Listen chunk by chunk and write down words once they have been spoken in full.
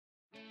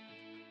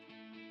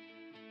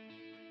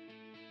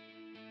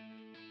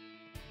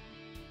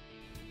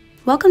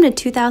Welcome to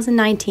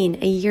 2019,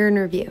 a year in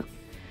review.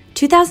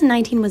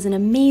 2019 was an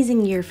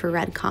amazing year for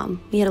Redcom.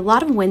 We had a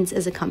lot of wins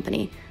as a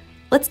company.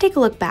 Let's take a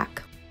look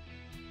back.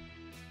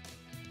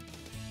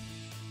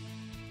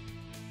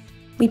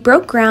 We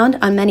broke ground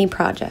on many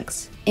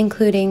projects,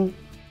 including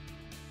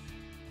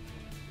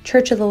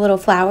Church of the Little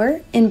Flower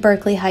in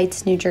Berkeley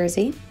Heights, New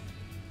Jersey,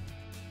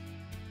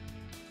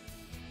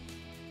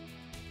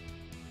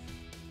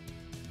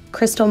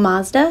 Crystal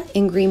Mazda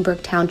in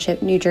Greenbrook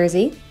Township, New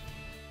Jersey,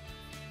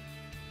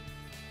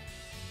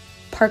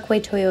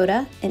 Parkway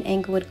Toyota in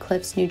Englewood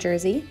Cliffs, New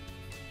Jersey,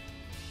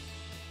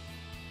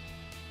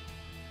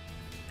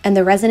 and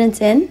the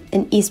Residence Inn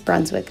in East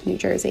Brunswick, New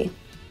Jersey.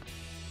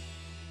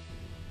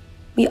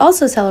 We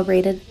also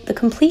celebrated the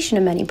completion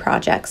of many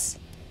projects,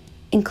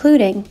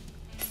 including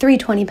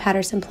 320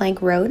 Patterson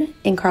Plank Road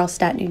in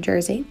Carlstadt, New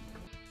Jersey,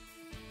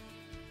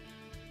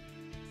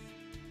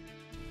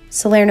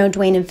 Salerno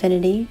Dwayne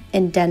Infinity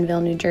in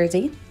Denville, New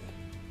Jersey,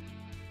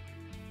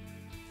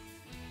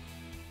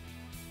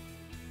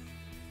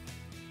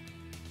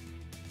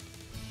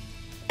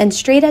 and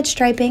Straight Edge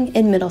Striping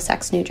in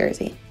Middlesex, New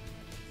Jersey.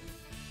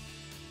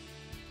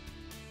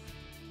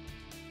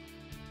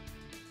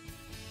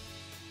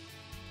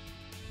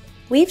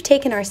 We've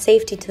taken our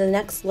safety to the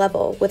next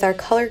level with our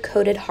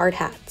color-coded hard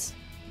hats.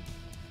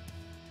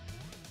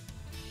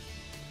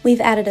 We've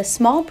added a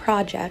small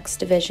projects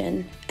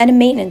division and a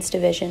maintenance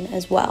division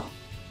as well.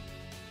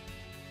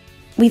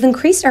 We've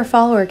increased our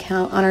follower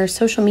count on our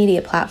social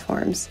media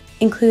platforms,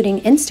 including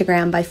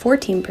Instagram by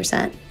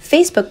 14%,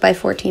 Facebook by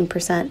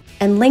 14%,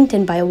 and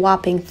LinkedIn by a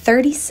whopping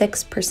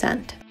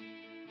 36%.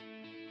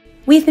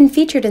 We've been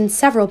featured in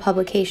several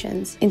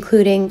publications,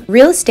 including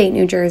Real Estate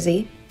New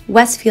Jersey,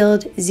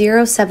 Westfield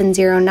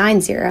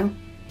 07090,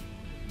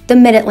 the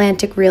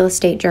Mid-Atlantic Real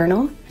Estate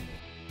Journal,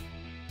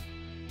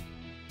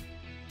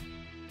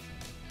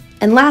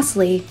 and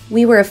lastly,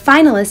 we were a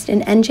finalist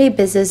in NJ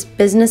Biz's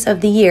Business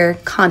of the Year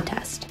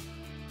contest.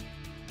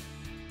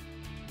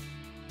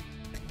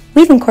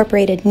 We've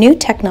incorporated new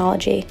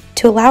technology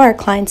to allow our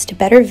clients to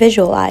better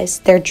visualize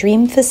their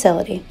dream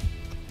facility.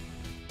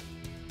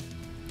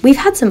 We've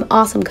had some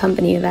awesome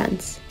company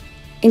events,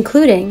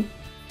 including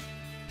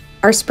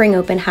our Spring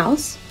Open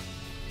House,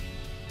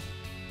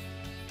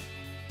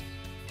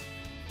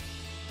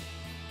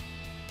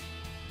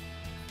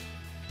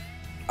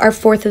 our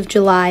 4th of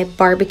July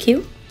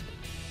barbecue,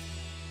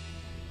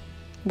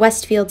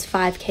 Westfield's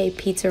 5K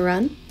pizza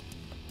run,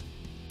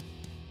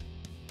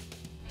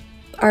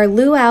 our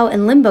luau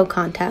and limbo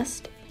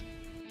contest,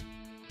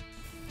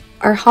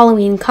 our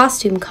Halloween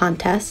costume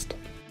contest,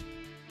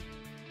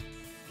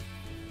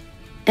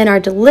 and our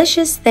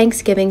delicious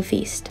Thanksgiving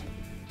feast.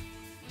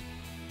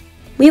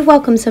 We've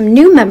welcomed some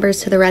new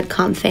members to the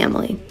Redcom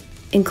family,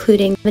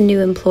 including the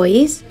new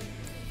employees,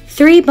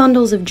 3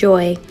 bundles of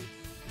joy,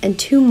 and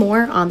 2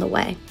 more on the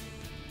way.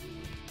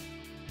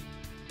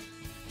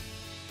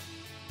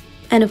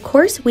 And of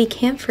course, we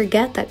can't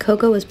forget that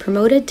Coco was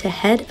promoted to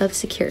head of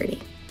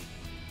security.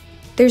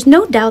 There's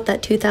no doubt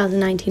that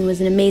 2019 was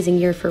an amazing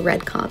year for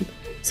Redcom,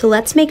 so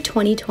let's make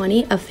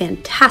 2020 a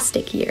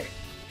fantastic year.